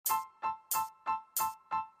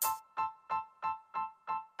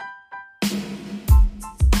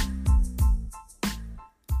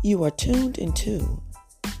You are tuned into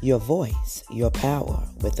Your Voice, Your Power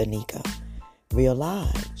with Anika. Real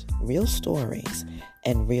lives, real stories,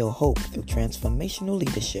 and real hope through transformational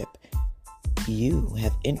leadership. You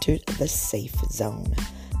have entered the safe zone,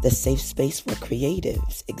 the safe space for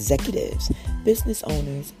creatives, executives, business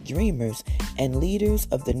owners, dreamers, and leaders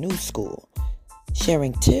of the new school,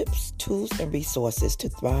 sharing tips, tools, and resources to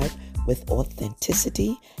thrive with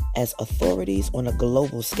authenticity as authorities on a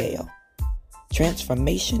global scale.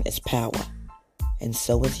 Transformation is power, and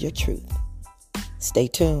so is your truth. Stay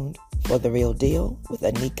tuned for The Real Deal with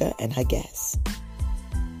Anika and her guests.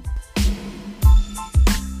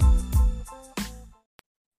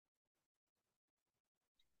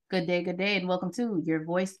 Good day, and welcome to Your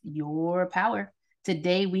Voice, Your Power.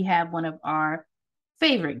 Today we have one of our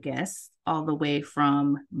favorite guests, all the way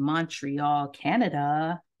from Montreal,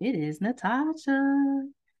 Canada. It is Natasha.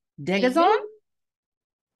 Degazon?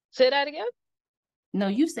 Say that again? No,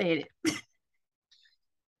 you said it.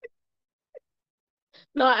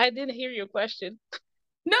 No, I didn't hear your question.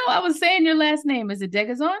 No, I was saying your last name. Is it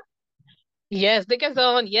Degazon? Yes,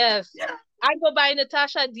 Degazon, yes. Yeah. I go by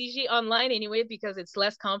Natasha DG online anyway because it's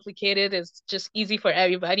less complicated. It's just easy for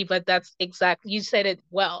everybody, but that's exactly, you said it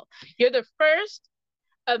well. You're the first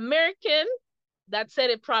American that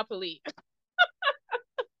said it properly.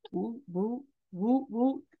 Woo, woo, woo,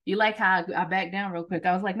 woo. You like how I backed down real quick?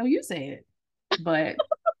 I was like, no, you say it. But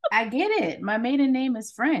I get it. My maiden name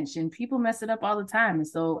is French and people mess it up all the time. And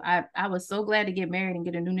so I was so glad to get married and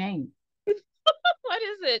get a new name. What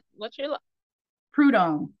is it? What's your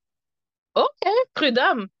Prudhomme. Okay,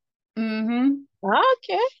 Prudhomme. Mm-hmm.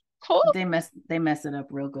 Okay, cool. They mess it up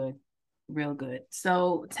real good. Real good.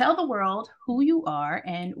 So tell the world who you are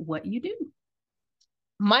and what you do.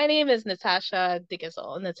 My name is Natasha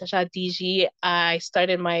Degazon, Natasha DG. I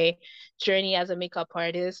started my journey as a makeup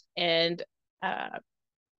artist, and a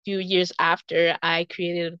few years after, I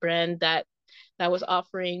created a brand that was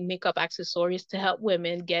offering makeup accessories to help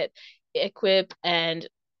women get equipped and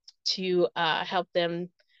to help them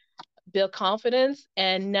build confidence.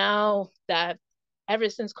 And now that ever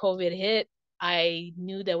since COVID hit, I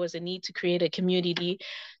knew there was a need to create a community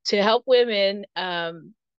to help women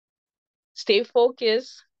stay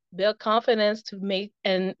focused, build confidence to make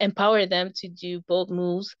and empower them to do bold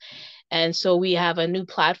moves. And so we have a new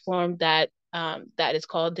platform that is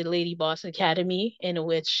called the Lady Boss Academy, in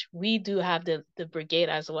which we do have the brigade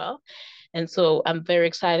as well. And so I'm very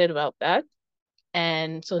excited about that.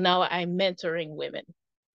 And so now I'm mentoring women.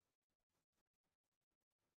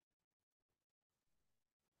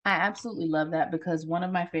 I absolutely love that because one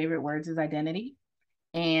of my favorite words is identity.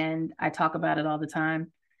 And I talk about it all the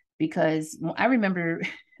time because I remember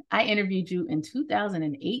I interviewed you in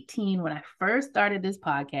 2018 when I first started this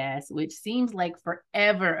podcast, which seems like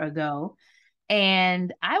forever ago.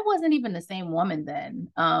 And I wasn't even the same woman then.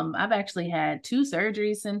 I've actually had 2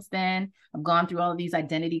 surgeries since then. I've gone through all of these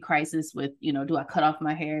identity crises with, do I cut off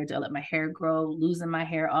my hair? Do I let my hair grow? Losing my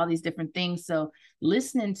hair? All these different things. So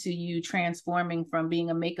listening to you transforming from being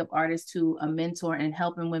a makeup artist to a mentor and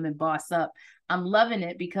helping women boss up, I'm loving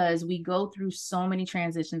it because we go through so many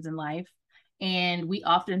transitions in life. And we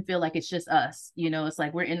often feel like it's just us, it's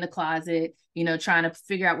like we're in the closet, trying to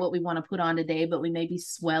figure out what we want to put on today, but we may be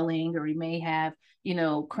swelling or we may have,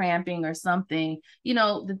 cramping or something,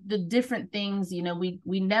 the different things,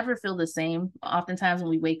 we never feel the same oftentimes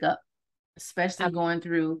when we wake up, especially going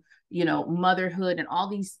through, motherhood and all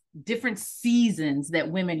these different seasons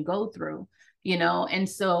that women go through, and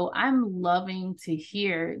so I'm loving to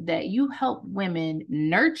hear that you help women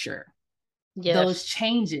nurture those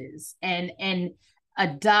changes and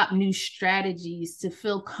adopt new strategies to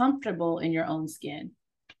feel comfortable in your own skin.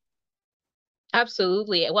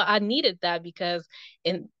 Absolutely. Well, I needed that because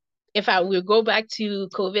if I would go back to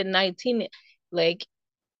COVID-19, like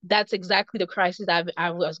that's exactly the crisis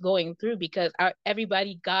I was going through because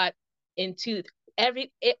everybody got into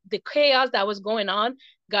the chaos that was going on,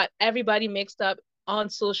 got everybody mixed up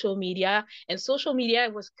on social media, and social media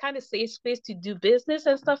was kind of safe space to do business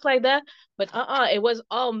and stuff like that, but it was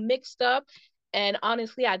all mixed up. And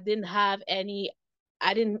honestly, I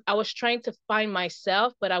was trying to find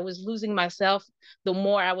myself, but I was losing myself the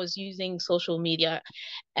more I was using social media.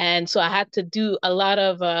 And so I had to do a lot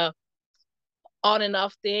of on and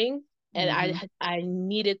off thing. And I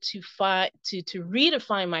needed to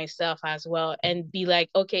redefine myself as well and be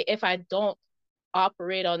like, okay, if I don't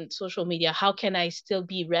operate on social media, how can I still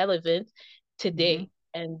be relevant today?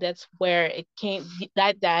 And that's where it came,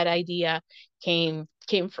 that idea came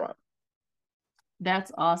from.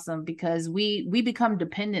 That's awesome because we become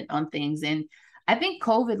dependent on things. And I think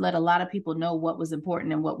COVID let a lot of people know what was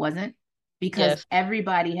important and what wasn't. because Yes,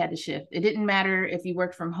 everybody had to shift. It didn't matter if you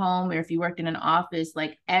worked from home or if you worked in an office,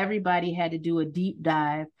 like everybody had to do a deep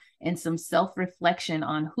dive and some self-reflection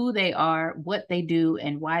on who they are, what they do,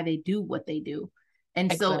 and why they do what they do.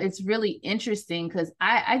 And so exactly. it's really interesting because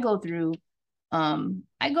I go through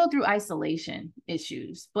isolation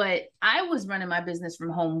issues, but I was running my business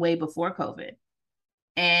from home way before COVID.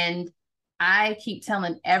 And I keep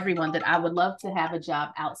telling everyone that I would love to have a job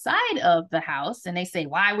outside of the house. And they say,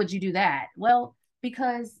 why would you do that? Well,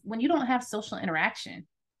 because when you don't have social interaction,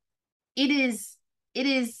 it is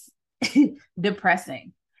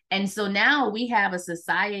depressing. And so now we have a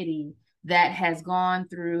society that has gone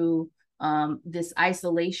through this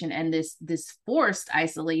isolation and this forced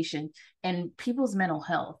isolation, and people's mental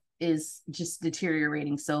health is just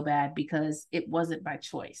deteriorating so bad because it wasn't by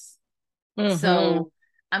choice. Mm-hmm. So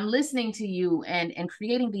I'm listening to you and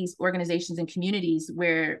creating these organizations and communities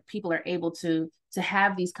where people are able to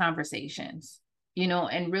have these conversations,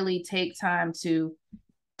 and really take time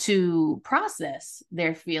to process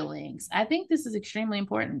their feelings. I think this is extremely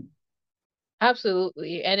important.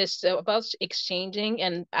 Absolutely. And it's about exchanging,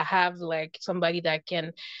 and I have like somebody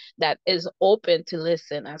that is open to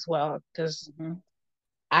listen as well. Because Mm-hmm.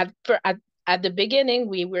 at the beginning,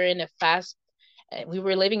 we were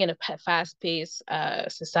living in a fast-paced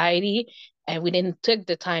society, and we didn't took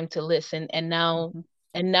the time to listen. Mm-hmm.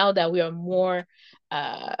 And now that we are more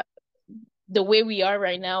uh the way we are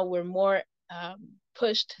right now, we're more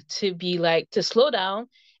pushed to be like to slow down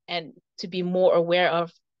and to be more aware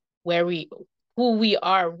of where we who we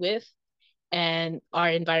are with and our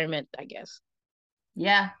environment, I guess.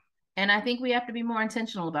 Yeah. And I think we have to be more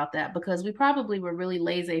intentional about that because we probably were really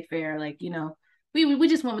laissez-faire. Like, we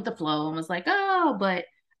just went with the flow and was like, oh, but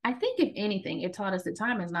I think if anything, it taught us that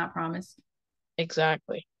time is not promised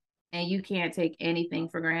Exactly, and you can't take anything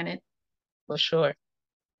for granted. for sure.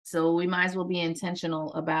 So we might as well be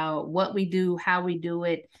intentional about what we do, how we do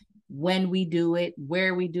it, when we do it,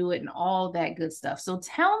 where we do it, and all that good stuff. So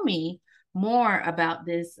tell me more about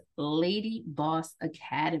this Lady Boss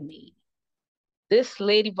Academy. This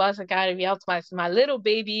Lady Boss Academy, my little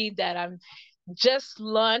baby that I'm just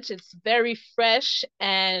launched. It's very fresh,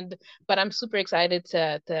 and but I'm super excited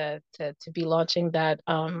to be launching that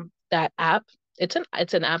app. It's an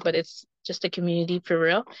app, but it's just a community for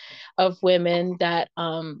real of women that's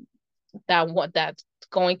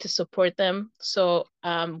going to support them. So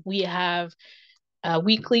we have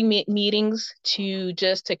weekly meetings to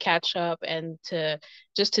catch up and to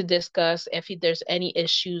discuss if there's any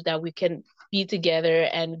issues that we can be together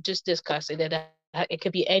and just discuss it. It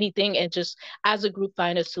could be anything, and just as a group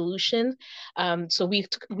find a solution. So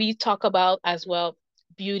we talk about as well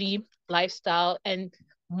beauty, lifestyle, and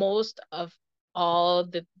most of all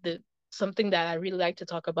the something that I really like to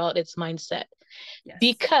talk about, it's mindset, Yes.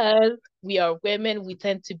 because we are women. We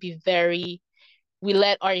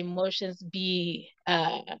let our emotions be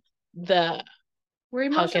the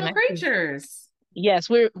We're how can emotional I say? creatures. Yes,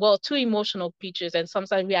 we're well two emotional creatures, and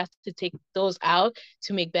sometimes we have to take those out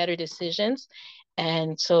to make better decisions.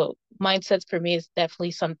 And so mindsets for me is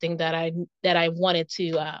definitely something that I wanted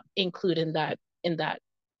to include in that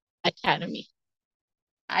academy.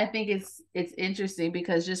 I think it's interesting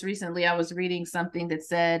because just recently I was reading something that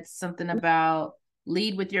said something about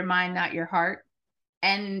lead with your mind, not your heart.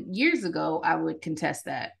 And years ago, I would contest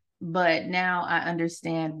that. But now I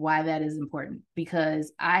understand why that is important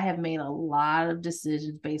because I have made a lot of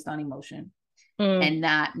decisions based on emotion Mm, and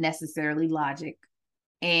not necessarily logic.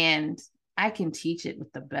 And I can teach it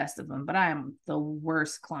with the best of them, but I am the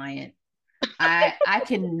worst client. I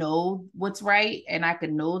can know what's right and I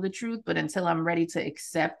can know the truth, but until I'm ready to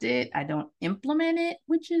accept it, I don't implement it,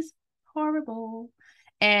 which is horrible.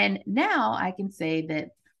 And now I can say that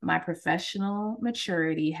my professional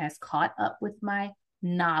maturity has caught up with my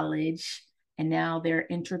knowledge, and now they're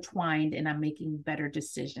intertwined and I'm making better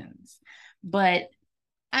decisions. But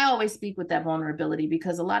I always speak with that vulnerability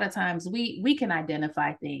because a lot of times we can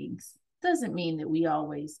identify things. Doesn't mean that we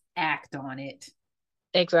always act on it,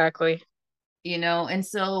 exactly. and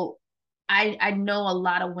so I know a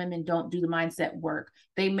lot of women don't do the mindset work.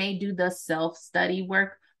 They may do the self-study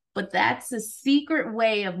work, but that's a secret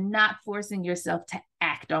way of not forcing yourself to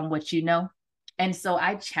act on what you know. And so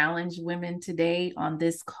I challenge women today on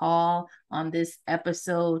this call, on this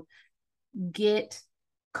episode, get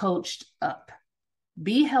coached up,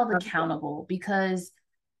 be held accountable, because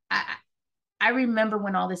I I remember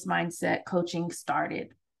when all this mindset coaching started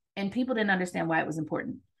and people didn't understand why it was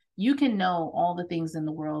important. You can know all the things in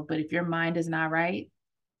the world, but if your mind is not right,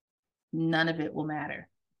 none of it will matter.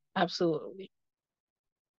 Absolutely.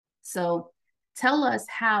 So tell us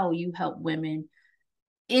how you help women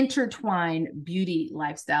intertwine beauty,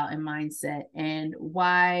 lifestyle, and mindset, and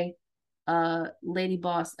why Lady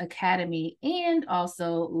Boss Academy and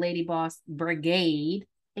also Lady Boss Brigade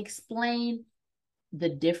explain the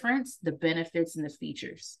difference, the benefits, and the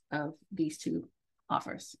features of these two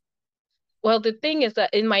offers. Well, the thing is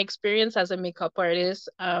that in my experience as a makeup artist,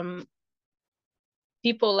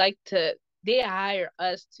 people like to they hire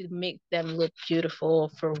us to make them look beautiful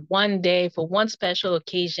for one day, for one special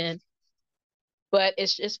occasion, but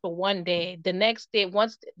it's just for one day. The next day,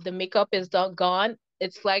 once the makeup is gone,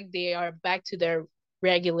 it's like they are back to their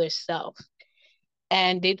regular self.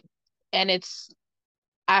 And it and it's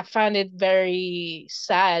I find it very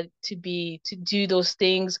sad to do those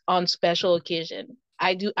things on special occasion.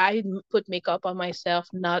 I put makeup on myself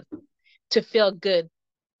not to feel good.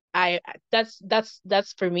 I that's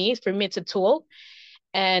for me. For me, it's a tool,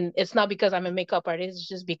 and it's not because I'm a makeup artist. It's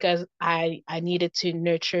just because I needed to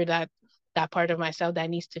nurture that part of myself that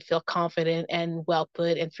needs to feel confident and well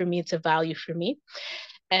put. And for me, it's a value for me.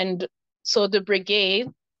 And so the brigade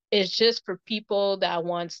is just for people that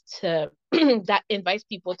wants to that invites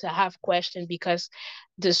people to have questions, because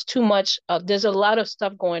there's too much there's a lot of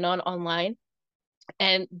stuff going on online.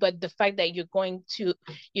 And but the fact that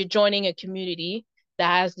you're joining a community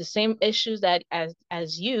that has the same issues that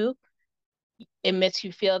as you, it makes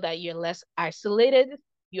you feel that you're less isolated.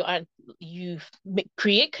 You are you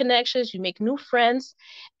create connections, you make new friends,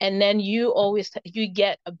 and then you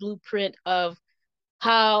get a blueprint of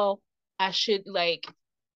how I should like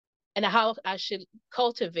and how I should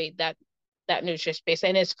cultivate that nurture space.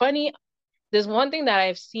 And it's funny, there's one thing that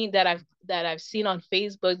I've seen on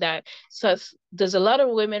Facebook that says there's a lot of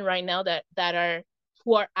women right now that are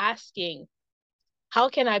who are asking, how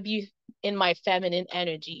can I be in my feminine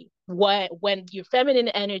energy? When your feminine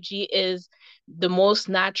energy is the most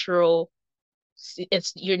natural,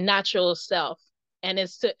 it's your natural self. And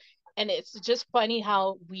it's just funny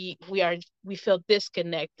how we feel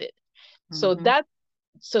disconnected. So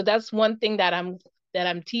Mm-hmm. that's one thing that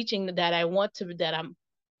I'm teaching, that I'm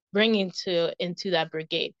bringing into that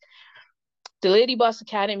brigade. The Lady Boss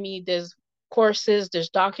Academy, there's courses, there's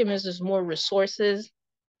documents, there's more resources,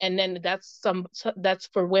 and then that's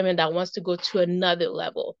for women that wants to go to another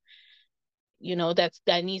level.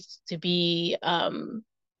 That needs to be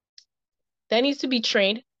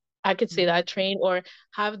trained. I could say that trained, or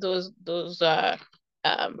have those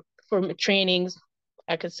for trainings.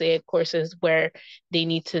 I could say courses where they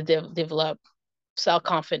need to develop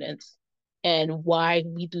self-confidence and why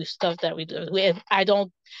we do stuff that we do.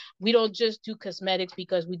 We don't just do cosmetics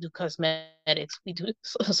because we do cosmetics. We do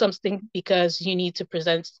something because you need to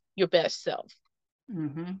present your best self.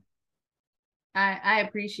 Mm-hmm. I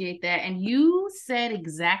appreciate that. And you said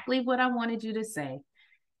exactly what I wanted you to say,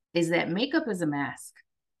 is that makeup is a mask.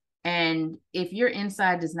 And if your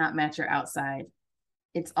inside does not match your outside,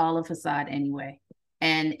 it's all a facade anyway.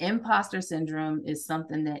 And imposter syndrome is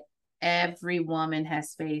something that every woman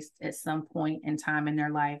has faced at some point in time in their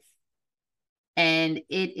life. And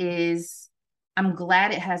I'm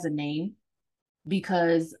glad it has a name,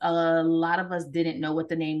 because a lot of us didn't know what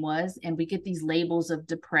the name was. And we get these labels of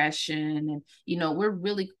depression. And, we're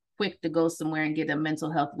really quick to go somewhere and get a mental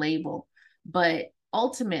health label. But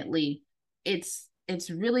ultimately, it's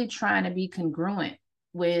really trying to be congruent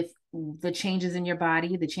with the changes in your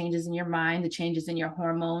body, the changes in your mind, the changes in your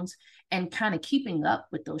hormones, and kind of keeping up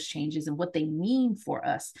with those changes and what they mean for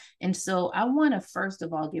us. And so I want to first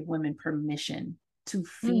of all give women permission to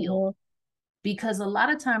feel, Mm-hmm. because a lot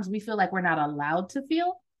of times we feel like we're not allowed to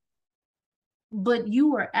feel, but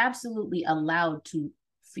you are absolutely allowed to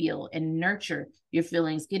feel and nurture your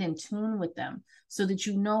feelings, get in tune with them, so that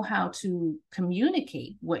you know how to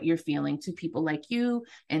communicate what you're feeling to people like you,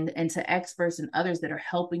 and to experts and others that are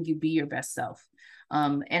helping you be your best self.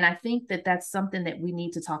 And I think that that's something that we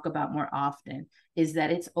need to talk about more often, is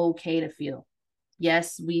that it's okay to feel.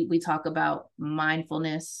 Yes, we talk about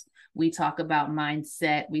mindfulness, we talk about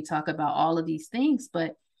mindset, we talk about all of these things,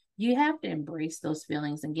 but you have to embrace those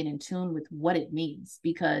feelings and get in tune with what it means,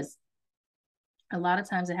 because a lot of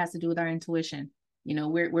times it has to do with our intuition.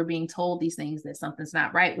 We're being told these things, that something's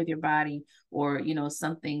not right with your body, or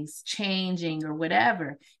something's changing or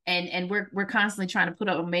whatever, and we're constantly trying to put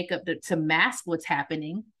up makeup to mask what's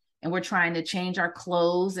happening, and we're trying to change our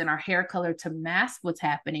clothes and our hair color to mask what's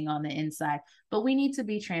happening on the inside. But we need to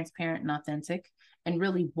be transparent and authentic, and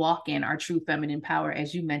really walk in our true feminine power.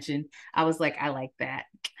 As you mentioned, I was like, I like that.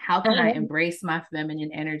 How can I embrace my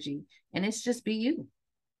feminine energy? And it's just be you.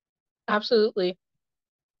 Absolutely.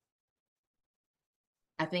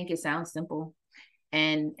 I think it sounds simple,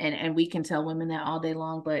 and we can tell women that all day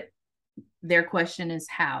long, but their question is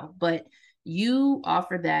how. But you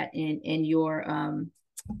offer that in your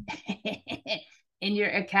in your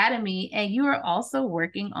academy, and you are also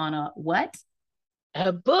working on a what?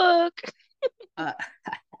 A book. Uh,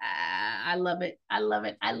 I love it. I love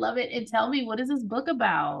it. I love it. And tell me, what is this book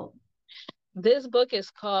about? This book is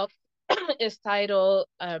called is titled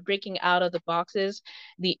Breaking Out of the Boxes: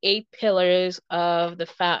 The 8 Pillars of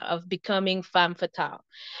of Becoming Femme Fatale.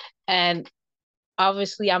 And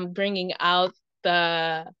obviously I'm bringing out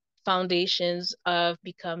the foundations of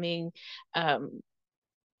becoming um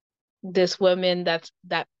this woman that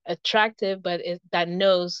attractive, but that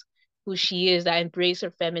knows who she is, that embrace her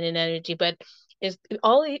feminine energy. But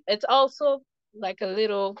it's also like a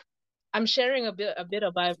little, I'm sharing a bit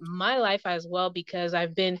about my life as well, because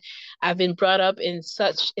I've been brought up in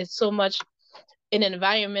it's so much in an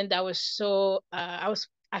environment that was so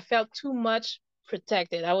I felt too much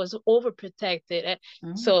protected. I was overprotected.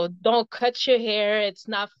 Mm-hmm. So don't cut your hair. It's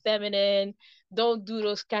not feminine. Don't do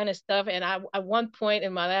those kind of stuff. And I at one point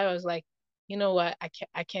in my life I was like, you know what?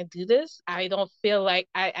 I can't do this. I don't feel like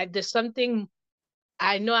I there's something,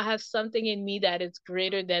 I know I have something in me that is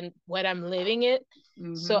greater than what I'm living it.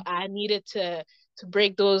 Mm-hmm. So I needed to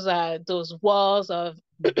break those walls of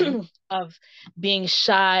Mm-hmm. of being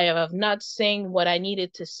shy, of not saying what I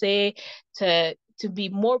needed to say, to be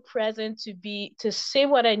more present, to say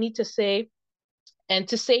what I need to say, and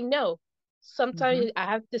to say no. Mm-hmm. Sometimes I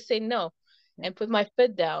have to say no Yeah. and put my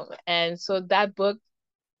foot down. And so that book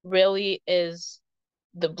really is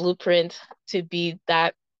the blueprint to be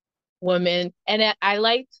that woman. And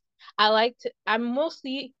I'm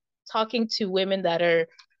mostly talking to women that are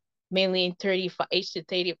mainly in 35 age to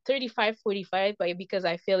 30, 35, 45, but because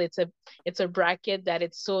I feel it's a bracket that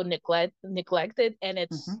it's so neglected, and Mm-hmm.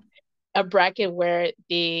 it's a bracket where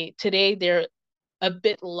they're a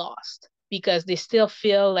bit lost because they still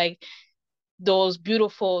feel like those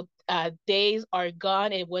beautiful days are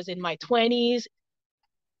gone. It was in my 20s,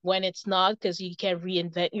 when it's not, because you can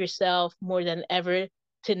reinvent yourself more than ever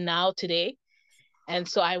to now today. And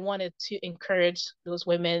so I wanted to encourage those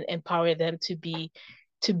women, empower them to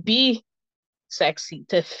be sexy,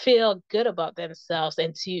 to feel good about themselves,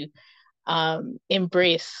 and to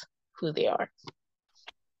embrace who they are.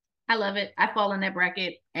 I love it. I fall in that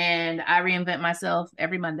bracket and I reinvent myself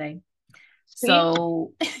every Monday. See,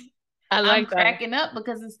 So I I'm like that. cracking up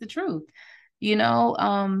because it's the truth. You know,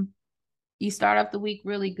 you start off the week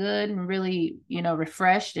really good and really,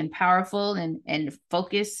 refreshed and powerful and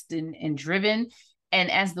focused and driven. And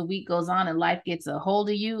as the week goes on and life gets a hold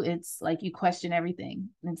of you, it's like you question everything.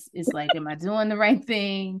 It's like, am I doing the right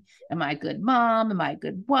thing? Am I a good mom? Am I a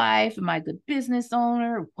good wife? Am I a good business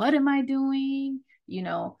owner? What am I doing? You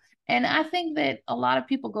know, and I think that a lot of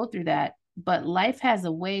people go through that, but life has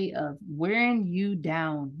a way of wearing you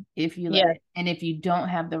down if you let Yeah, it, and if you don't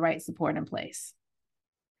have the right support in place.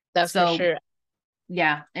 that's for So sure.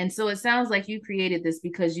 yeah. And so it sounds like you created this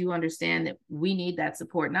because you understand that we need that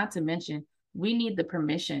support, not to mention we need the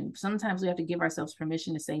permission. Sometimes we have to give ourselves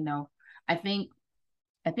permission to say no. I think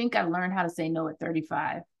I've learned how to say no at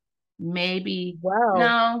 35. Maybe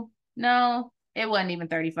Wow. no, it wasn't even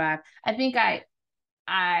 35. I think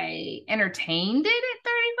I entertained it at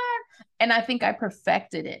 35, and I think I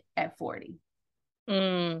perfected it at 40.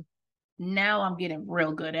 Mm, Now I'm getting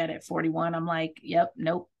real good at it. 41. I'm like, yep,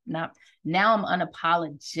 nope, not. Now I'm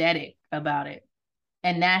unapologetic about it.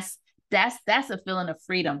 And that's a feeling of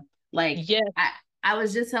freedom. Like yes, I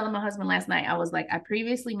was just telling my husband last night, I was like, I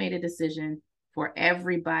previously made a decision for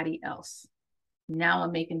everybody else. Now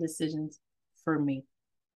I'm making decisions for me,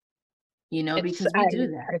 it's because we do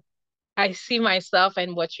that. I I see myself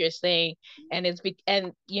in what you're saying, and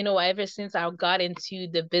and ever since I got into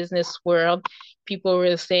the business world, people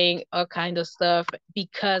were saying all kind of stuff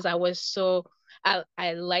because I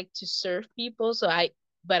like to serve people,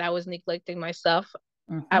 but I was neglecting myself.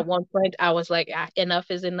 Mm-hmm. At one point, I was like,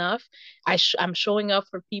 enough is enough. I'm showing up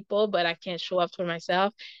for people, but I can't show up for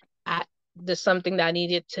myself. I, there's something that I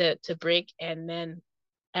needed to break, and then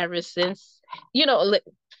ever since, you know,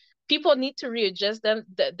 people need to readjust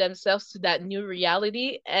themselves to that new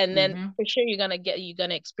reality, and then Mm-hmm. for sure you're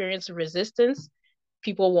gonna experience resistance.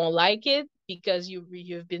 People won't like it because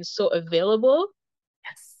you've been so available,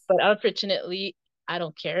 Yes. but unfortunately I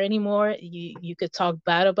don't care anymore. You could talk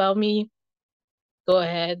bad about me, go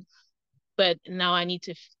ahead, but now I need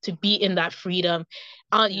to be in that freedom.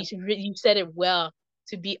 Yep. You said it well,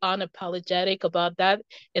 to be unapologetic about that.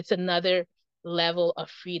 It's another level of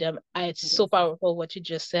freedom. It's It so is. powerful what you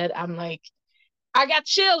just said. I'm like, I got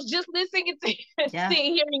chills just listening to Yeah.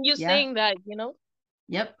 hearing you Yeah. saying that.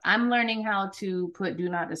 Yep. I'm learning how to put do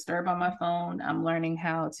not disturb on my phone. I'm learning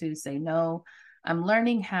how to say no. I'm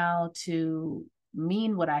learning how to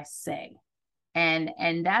mean what I say.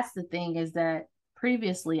 And that's the thing, is that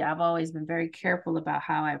previously I've always been very careful about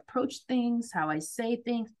how I approach things, how I say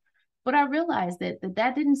things, but I realized that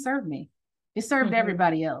didn't serve me. It served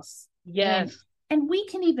everybody else. Yes. And we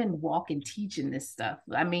can even walk and teach in this stuff.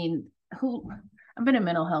 I mean, I've been in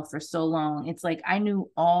mental health for so long. It's like I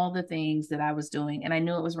knew all the things that I was doing, and I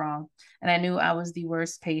knew it was wrong, and I knew I was the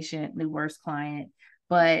worst patient, the worst client,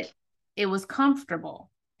 but it was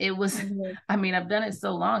comfortable. It was, I mean, I've done it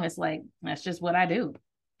so long, it's like, that's just what I do.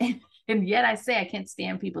 And yet I say I can't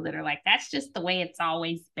stand people that are like, that's just the way it's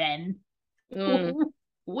always been.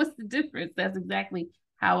 What's the difference? That's exactly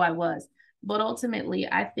how I was. But ultimately,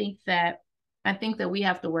 I think that we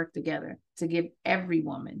have to work together to give every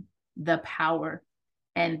woman the power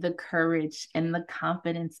and the courage and the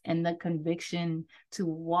confidence and the conviction to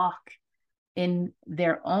walk in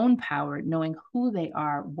their own power, knowing who they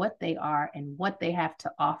are, and what they have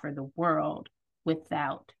to offer the world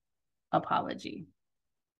without apology.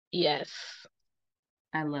 Yes.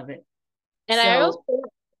 I love it. And I also,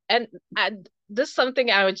 and this is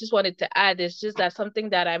something I just wanted to add, is just that something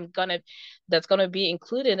that that's gonna be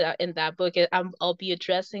included in that book. I'll be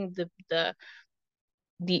addressing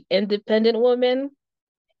the independent woman,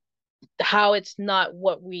 how it's not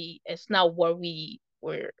what we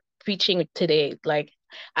were preaching today. Like,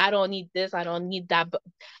 I don't need this, I don't need that, but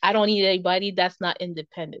I don't need anybody. That's not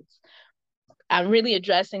independence. I'm really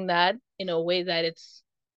addressing that in a way that it's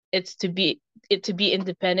to be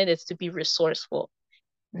independent, it's to be resourceful.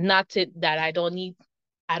 Not to that I don't need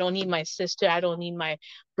my sister, I don't need my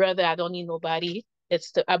brother, I don't need nobody.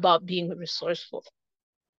 About being resourceful.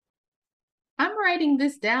 I'm writing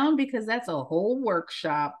this down because that's a whole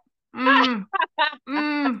workshop. Mm,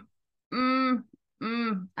 mm,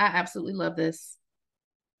 mm, I absolutely love this.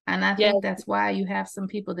 And I Yeah. think that's why you have some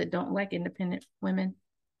people that don't like independent women.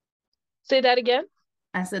 Say that again.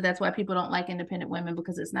 I said that's why people don't like independent women,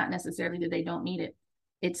 because it's not necessarily that they don't need it.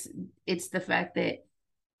 It's it's the fact that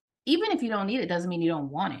even if you don't need it, doesn't mean you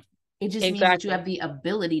don't want it. It just means that you have the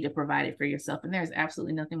ability to provide it for yourself. And there's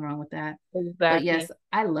absolutely nothing wrong with that. But yes,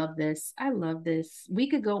 I love this. I love this. We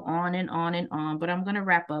could go on and on and on, but I'm going to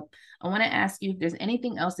wrap up. I want to ask you if there's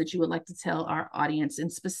anything else that you would like to tell our audience,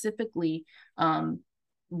 and specifically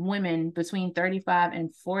women between 35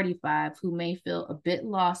 and 45 who may feel a bit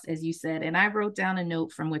lost, as you said. And I wrote down a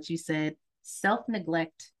note from what you said: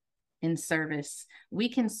 self-neglect in service. We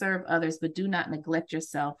can serve others, but do not neglect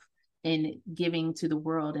yourself in giving to the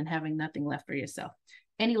world and having nothing left for yourself.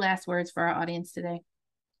 Any last words for our audience today?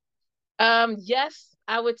 Yes,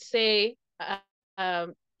 I would say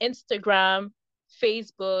Instagram,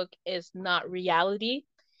 Facebook is not reality.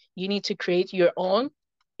 You need to create your own.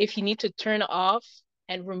 If you need to turn off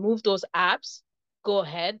and remove those apps, go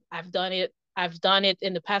ahead. I've done it. I've done it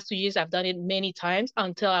in the past 2 years. I've done it many times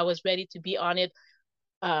until I was ready to be on it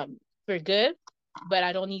for good. But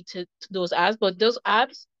I don't need to those apps. But those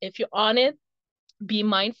apps, if you're on it, be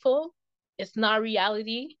mindful. It's not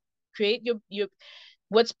reality. Create your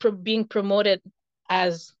what's being promoted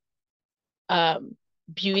as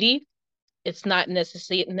beauty. It's not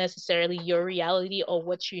necessarily your reality or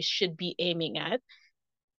what you should be aiming at.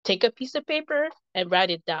 Take a piece of paper and write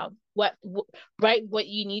it down. Write what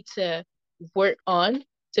you need to work on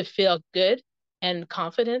to feel good and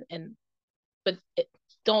confident, but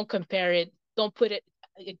don't compare it. Don't put it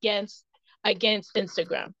against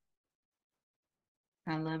Instagram.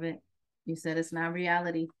 I love it. You said it's not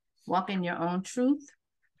reality. Walk in your own truth,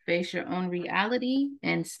 face your own reality,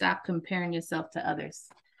 and stop comparing yourself to others.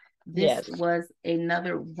 This was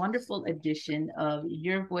another wonderful edition of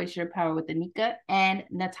Your Voice, Your Power with Anika and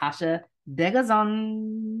Natasha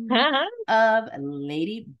Degazon of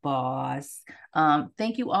Lady Boss.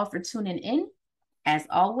 Thank you all for tuning in. As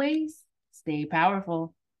always, stay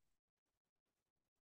powerful.